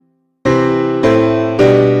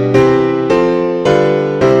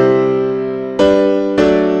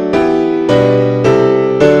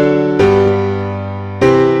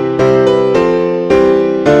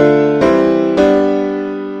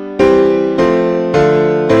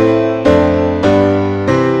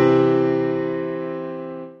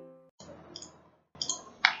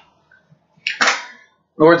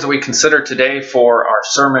The words that we consider today for our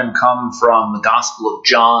sermon come from the Gospel of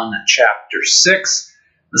John, chapter 6.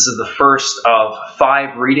 This is the first of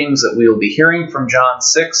 5 readings that we will be hearing from John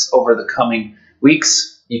 6 over the coming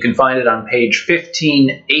weeks. You can find it on page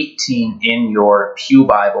 1518 in your Pew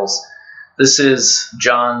Bibles. This is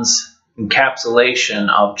John's encapsulation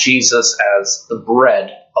of Jesus as the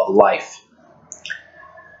bread of life.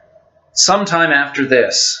 Sometime after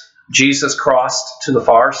this, Jesus crossed to the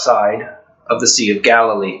far side of the Sea of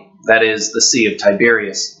Galilee, that is, the Sea of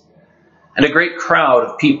Tiberias. And a great crowd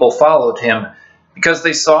of people followed him because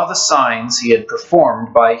they saw the signs he had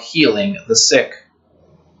performed by healing the sick.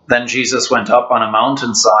 Then Jesus went up on a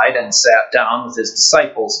mountainside and sat down with his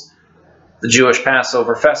disciples. The Jewish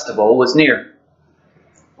Passover festival was near.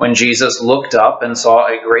 When Jesus looked up and saw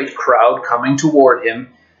a great crowd coming toward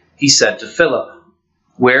him, he said to Philip,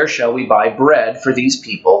 "Where shall we buy bread for these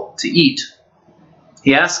people to eat?"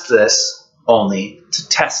 He asked this only to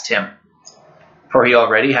test him, for he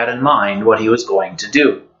already had in mind what he was going to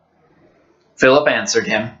do. Philip answered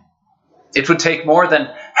him, "It would take more than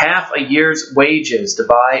half a year's wages to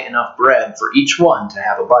buy enough bread for each one to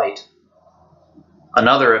have a bite."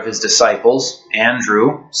 Another of his disciples,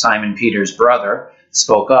 Andrew, Simon Peter's brother,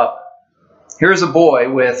 spoke up, "Here is a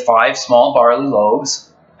boy with 5 small barley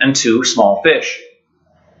loaves and 2 small fish.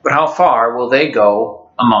 But how far will they go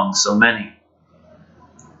among so many?"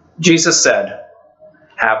 Jesus said,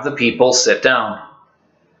 "Have the people sit down."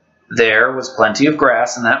 There was plenty of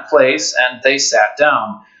grass in that place, and they sat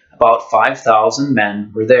down. About 5,000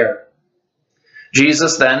 men were there.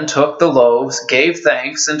 Jesus then took the loaves, gave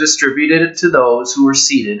thanks, and distributed it to those who were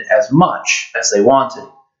seated as much as they wanted.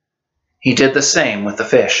 He did the same with the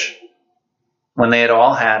fish. When they had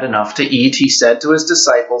all had enough to eat, he said to his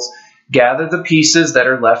disciples, "Gather the pieces that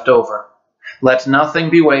are left over. Let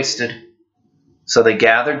nothing be wasted." So they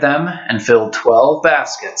gathered them and filled 12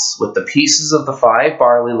 baskets with the pieces of the 5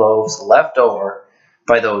 barley loaves left over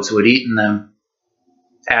by those who had eaten them.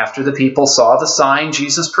 After the people saw the sign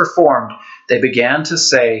Jesus performed, they began to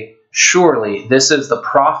say, "Surely this is the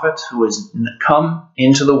prophet who is come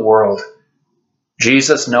into the world."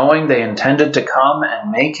 Jesus, knowing they intended to come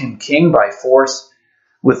and make him king by force,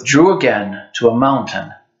 withdrew again to a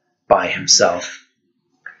mountain by himself.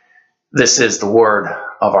 This is the word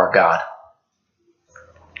of our God.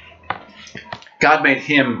 God made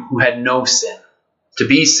him who had no sin to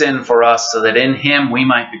be sin for us, so that in him we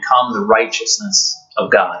might become the righteousness of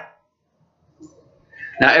God.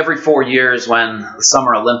 Now, every 4 years when the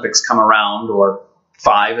Summer Olympics come around, or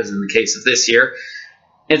 5 as in the case of this year,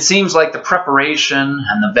 it seems like the preparation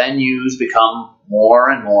and the venues become more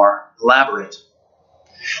and more elaborate.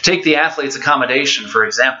 Take the athletes' accommodation, for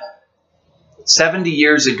example. 70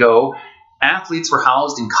 years ago, athletes were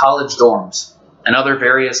housed in college dorms and other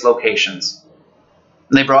various locations.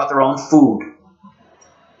 And they brought their own food.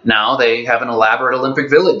 Now they have an elaborate Olympic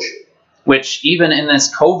Village, which even in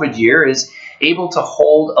this COVID year is able to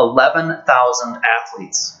hold 11,000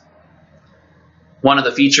 athletes. One of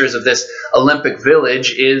the features of this Olympic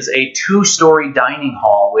Village is a 2-story dining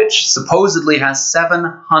hall, which supposedly has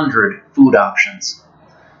 700 food options.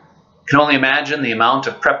 You can only imagine the amount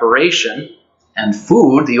of preparation and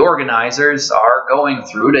food the organizers are going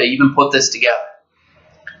through to even put this together.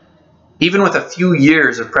 Even with a few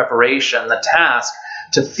years of preparation, the task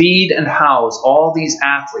to feed and house all these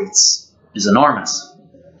athletes is enormous.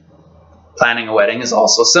 Planning a wedding is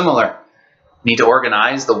also similar. You need to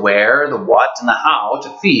organize the where, the what, and the how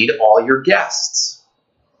to feed all your guests.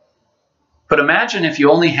 But imagine if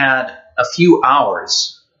you only had a few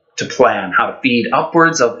hours to plan how to feed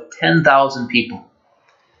upwards of 10,000 people.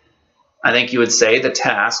 I think you would say the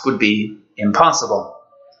task would be impossible.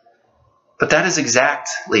 But that is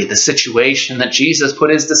exactly the situation that Jesus put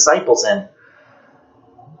his disciples in.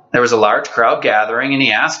 There was a large crowd gathering, and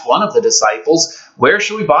he asked one of the disciples, "Where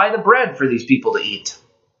shall we buy the bread for these people to eat?"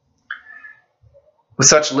 With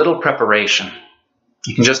such little preparation,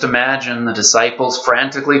 you can just imagine the disciples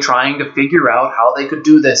frantically trying to figure out how they could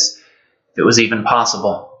do this, if it was even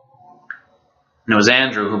possible. And it was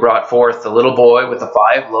Andrew who brought forth the little boy with the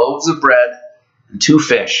 5 loaves of bread and 2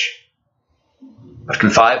 fish. But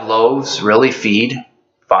can 5 loaves really feed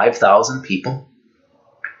 5,000 people?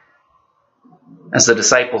 As the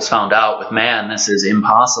disciples found out, with man this is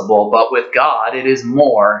impossible, but with God it is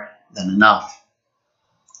more than enough.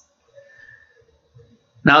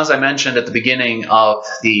 Now, as I mentioned at the beginning of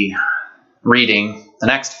the reading, the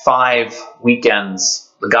next 5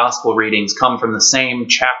 weekends, the gospel readings come from the same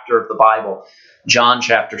chapter of the Bible, John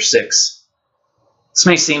chapter 6. This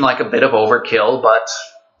may seem like a bit of overkill, but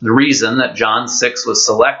the reason that John 6 was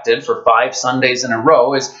selected for 5 Sundays in a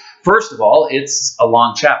row is First of all, it's a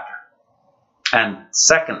long chapter. And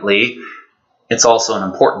secondly, it's also an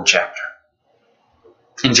important chapter.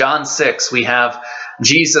 In John 6, we have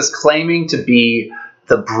Jesus claiming to be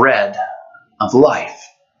the bread of life.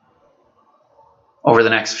 Over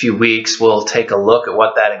the next few weeks, we'll take a look at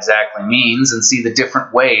what that exactly means and see the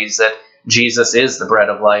different ways that Jesus is the bread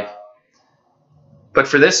of life. But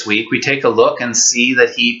for this week, we take a look and see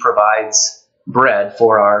that he provides bread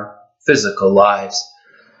for our physical lives.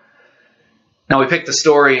 Now, we pick the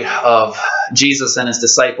story of Jesus and his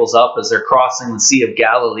disciples up as they're crossing the Sea of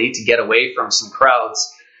Galilee to get away from some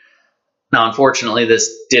crowds. Now, unfortunately,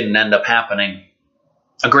 this didn't end up happening.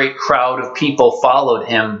 A great crowd of people followed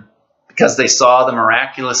him because they saw the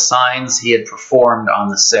miraculous signs he had performed on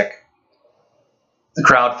the sick. The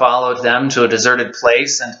crowd followed them to a deserted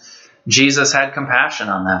place, and Jesus had compassion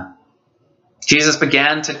on them. Jesus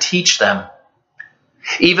began to teach them.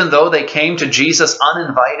 Even though they came to Jesus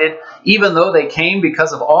uninvited, even though they came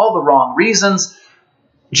because of all the wrong reasons,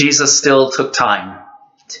 Jesus still took time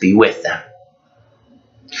to be with them.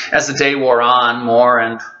 As the day wore on, more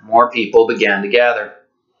and more people began to gather.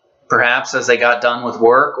 Perhaps as they got done with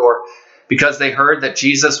work, or because they heard that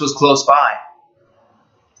Jesus was close by.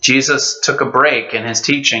 Jesus took a break in his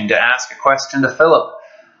teaching to ask a question to Philip,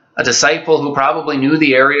 a disciple who probably knew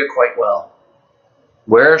the area quite well.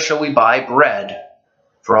 Where shall we buy bread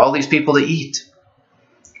for all these people to eat?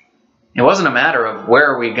 It wasn't a matter of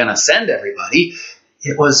where are we going to send everybody.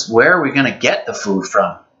 It was where are we going to get the food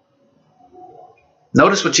from?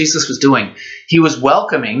 Notice what Jesus was doing. He was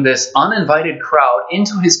welcoming this uninvited crowd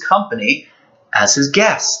into his company as his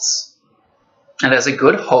guests. And as a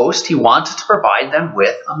good host, he wanted to provide them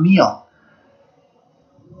with a meal.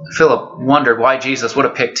 Philip wondered why Jesus would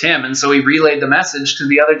have picked him, and so he relayed the message to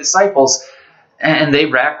the other disciples, and they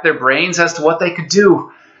racked their brains as to what they could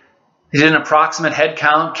do. They did an approximate head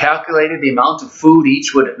count, calculated the amount of food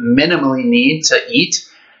each would minimally need to eat,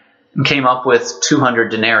 and came up with 200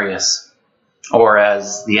 denarius. Or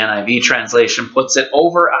as the NIV translation puts it,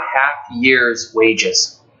 over a half year's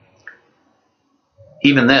wages.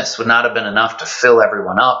 Even this would not have been enough to fill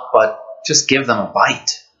everyone up, but just give them a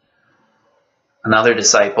bite. Another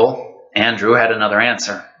disciple, Andrew, had another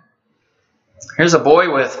answer. Here's a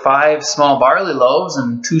boy with 5 small barley loaves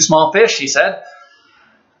and 2 small fish, he said.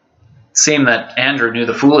 It seemed that Andrew knew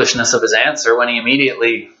the foolishness of his answer when he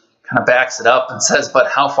immediately kind of backs it up and says, but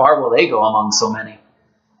how far will they go among so many?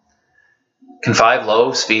 Can 5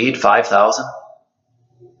 loaves feed 5,000?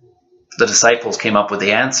 The disciples came up with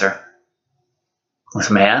the answer.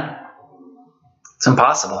 With man, it's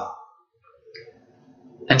impossible.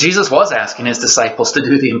 And Jesus was asking his disciples to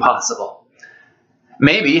do the impossible.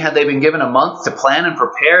 Maybe, had they been given a month to plan and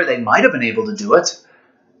prepare, they might have been able to do it.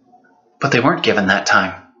 But they weren't given that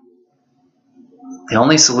time. The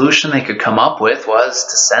only solution they could come up with was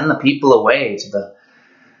to send the people away to the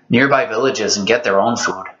nearby villages and get their own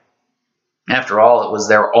food. After all, it was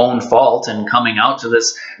their own fault in coming out to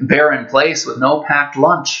this barren place with no packed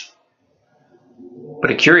lunch. But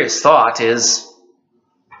a curious thought is,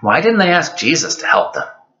 why didn't they ask Jesus to help them?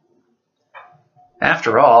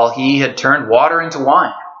 After all, he had turned water into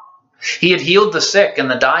wine. He had healed the sick and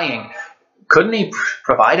the dying. Couldn't he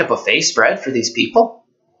provide a buffet spread for these people?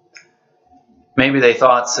 Maybe they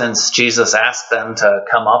thought since Jesus asked them to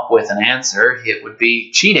come up with an answer, it would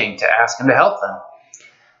be cheating to ask him to help them.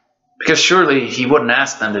 Because surely he wouldn't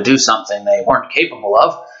ask them to do something they weren't capable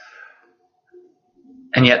of.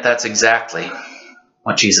 And yet that's exactly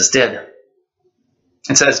what Jesus did.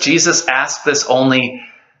 It says Jesus asked this only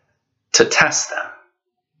to test them.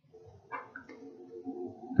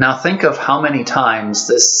 Now think of how many times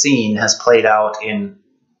this scene has played out in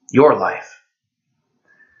your life.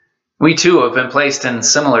 We too have been placed in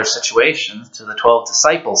similar situations to the 12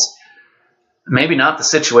 disciples. Maybe not the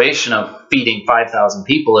situation of feeding 5,000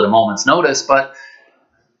 people at a moment's notice, but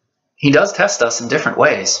he does test us in different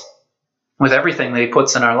ways with everything that he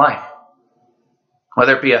puts in our life.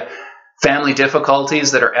 Whether it be family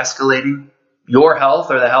difficulties that are escalating, your health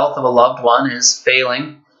or the health of a loved one is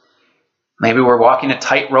failing. Maybe we're walking a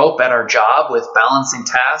tightrope at our job with balancing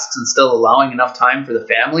tasks and still allowing enough time for the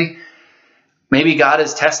family. Maybe God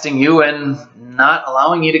is testing you and not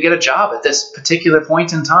allowing you to get a job at this particular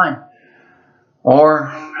point in time. Or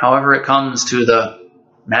however it comes to the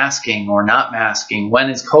masking or not masking. When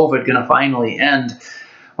is COVID going to finally end?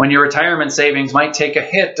 When your retirement savings might take a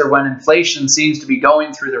hit, or when inflation seems to be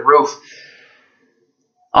going through the roof.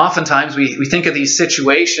 Oftentimes we think of these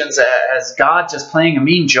situations as God just playing a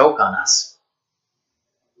mean joke on us.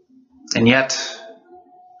 And yet,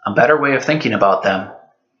 a better way of thinking about them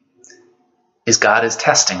is God is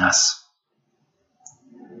testing us.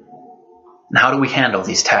 And how do we handle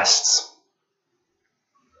these tests?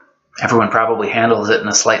 Everyone probably handles it in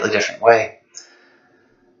a slightly different way.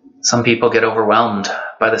 Some people get overwhelmed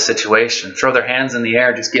by the situation, throw their hands in the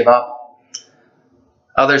air, just give up.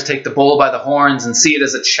 Others take the bull by the horns and see it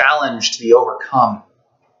as a challenge to be overcome.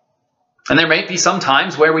 And there may be some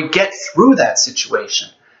times where we get through that situation.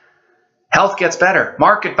 Health gets better,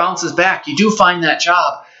 market bounces back, you do find that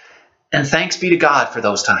job, and thanks be to God for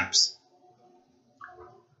those times.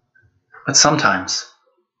 But sometimes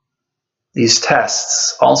these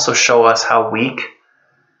tests also show us how weak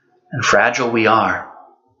and fragile we are,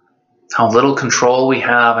 how little control we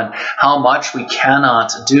have, and how much we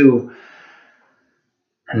cannot do.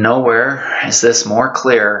 And nowhere is this more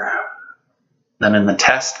clear than in the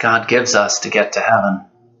test God gives us to get to heaven.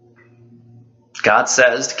 God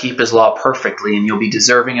says to keep his law perfectly and you'll be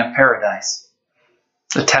deserving of paradise.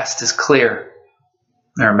 The test is clear.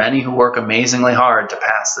 There are many who work amazingly hard to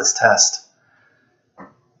pass this test.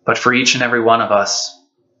 But for each and every one of us,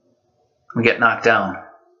 we get knocked down.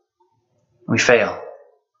 We fail.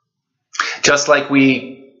 Just like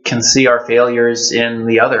we can see our failures in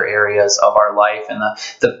the other areas of our life and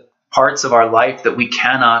the parts of our life that we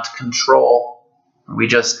cannot control. We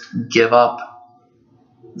just give up,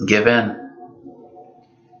 give in.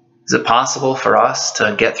 Is it possible for us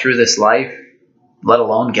to get through this life, let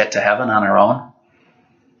alone get to heaven on our own?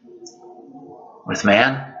 With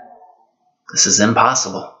man, this is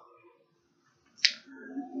impossible.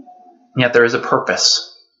 Yet there is a purpose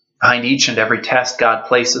behind each and every test God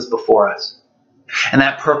places before us. And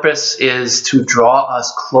that purpose is to draw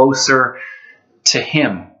us closer to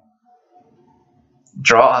him.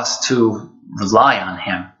 Draw us to rely on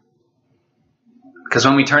him. Because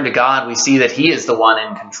when we turn to God, we see that he is the one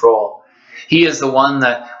in control. He is the one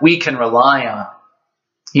that we can rely on.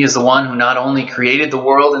 He is the one who not only created the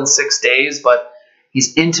world in 6 days, but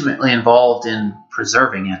he's intimately involved in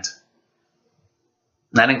preserving it.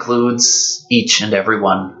 And that includes each and every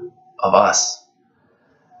one of us.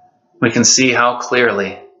 We can see how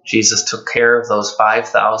clearly Jesus took care of those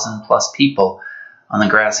 5,000 plus people on the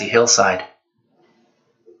grassy hillside.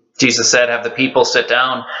 Jesus said, have the people sit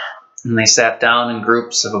down, and they sat down in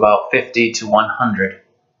groups of about 50 to 100,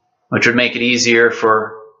 which would make it easier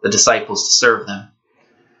for the disciples to serve them.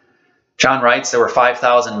 John writes there were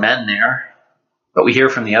 5,000 men there, but we hear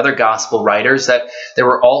from the other gospel writers that there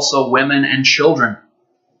were also women and children.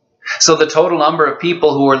 So the total number of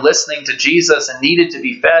people who were listening to Jesus and needed to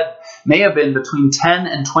be fed may have been between 10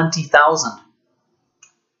 and 20,000.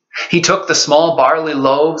 He took the small barley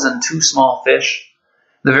loaves and 2 small fish,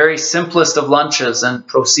 the very simplest of lunches, and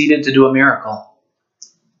proceeded to do a miracle.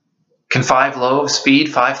 Can 5 loaves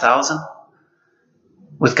feed 5,000?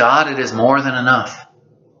 With God, it is more than enough.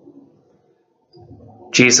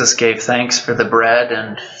 Jesus gave thanks for the bread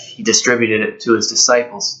and he distributed it to his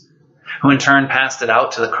disciples, who in turn passed it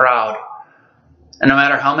out to the crowd. And no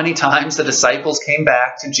matter how many times the disciples came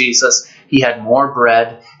back to Jesus, he had more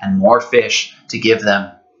bread and more fish to give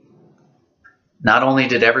them. Not only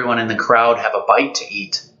did everyone in the crowd have a bite to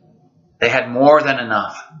eat, they had more than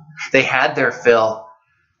enough. They had their fill.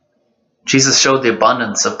 Jesus showed the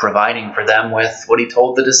abundance of providing for them with what he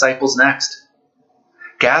told the disciples next.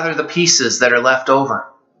 Gather the pieces that are left over.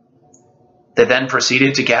 They then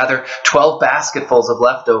proceeded to gather 12 basketfuls of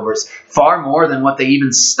leftovers, far more than what they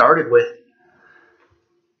even started with.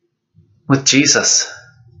 With Jesus,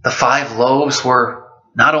 the 5 loaves were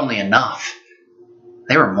not only enough,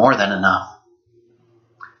 they were more than enough.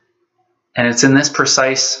 And it's in this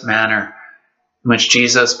precise manner in which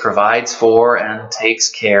Jesus provides for and takes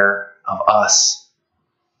care of us.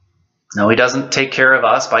 No, he doesn't take care of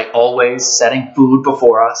us by always setting food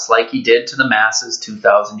before us like he did to the masses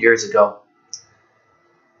 2,000 years ago.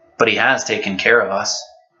 But he has taken care of us.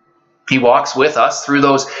 He walks with us through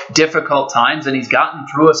those difficult times, and he's gotten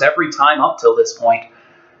through us every time up till this point.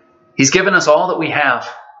 He's given us all that we have,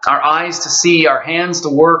 our eyes to see, our hands to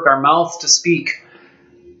work, our mouth to speak.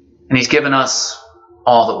 And he's given us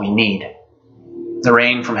all that we need. The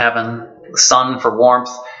rain from heaven, the sun for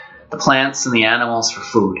warmth, the plants and the animals for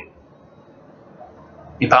food.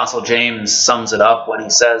 The Apostle James sums it up when he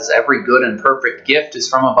says, every good and perfect gift is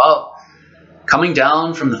from above, coming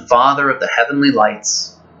down from the Father of the heavenly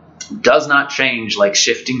lights, who does not change like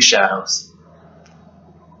shifting shadows.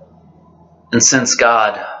 And since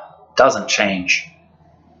God doesn't change,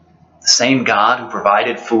 the same God who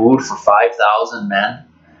provided food for 5,000 men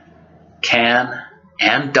can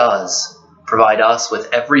and does provide us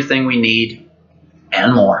with everything we need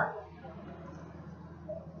and more.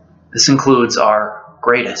 This includes our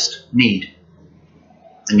greatest need,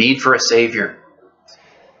 the need for a Savior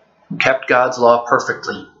who kept God's law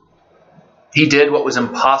perfectly He did what was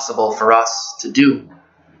impossible for us to do.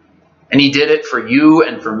 And he did it for you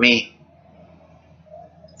and for me.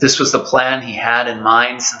 This was the plan he had in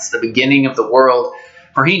mind since the beginning of the world,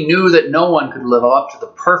 for he knew that no one could live up to the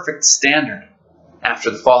perfect standard after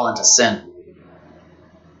the fall into sin.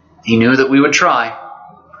 He knew that we would try,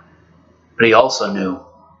 but he also knew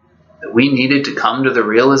that we needed to come to the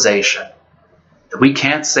realization that we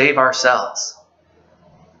can't save ourselves.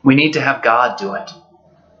 We need to have God do it.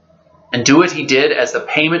 And do it he did as the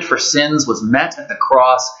payment for sins was met at the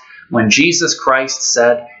cross when Jesus Christ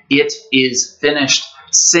said, "It is finished."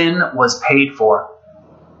 Sin was paid for.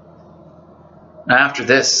 Now, after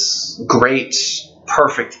this great,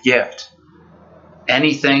 perfect gift,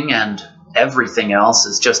 anything and everything else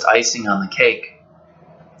is just icing on the cake.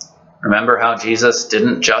 Remember how Jesus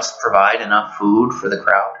didn't just provide enough food for the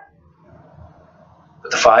crowd,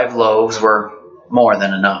 but the 5 loaves were more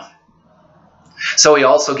than enough. So he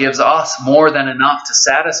also gives us more than enough to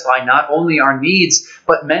satisfy not only our needs,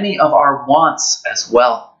 but many of our wants as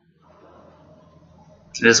well.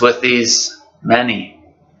 It is with these many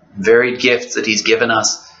varied gifts that he's given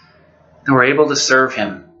us that we're able to serve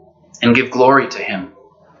him and give glory to him.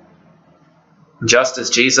 Just as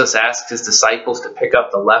Jesus asked his disciples to pick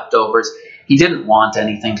up the leftovers, he didn't want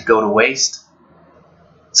anything to go to waste.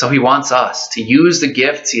 So he wants us to use the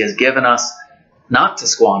gifts he has given us, not to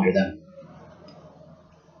squander them.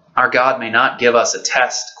 Our God may not give us a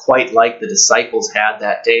test quite like the disciples had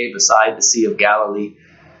that day beside the Sea of Galilee,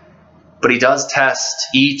 but he does test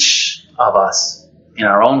each of us in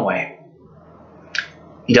our own way.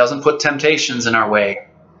 He doesn't put temptations in our way,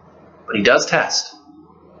 but he does test.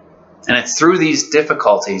 And it's through these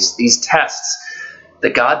difficulties, these tests,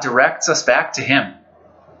 that God directs us back to him.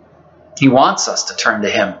 He wants us to turn to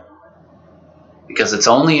him, because it's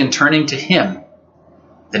only in turning to him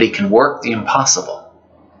that he can work the impossible.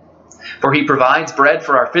 For he provides bread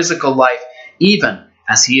for our physical life, even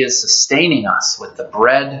as he is sustaining us with the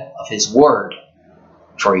bread of his word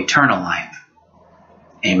for eternal life.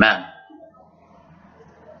 Amen.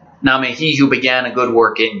 Now may he who began a good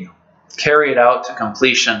work in you carry it out to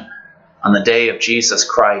completion on the day of Jesus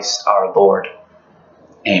Christ our Lord.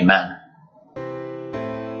 Amen.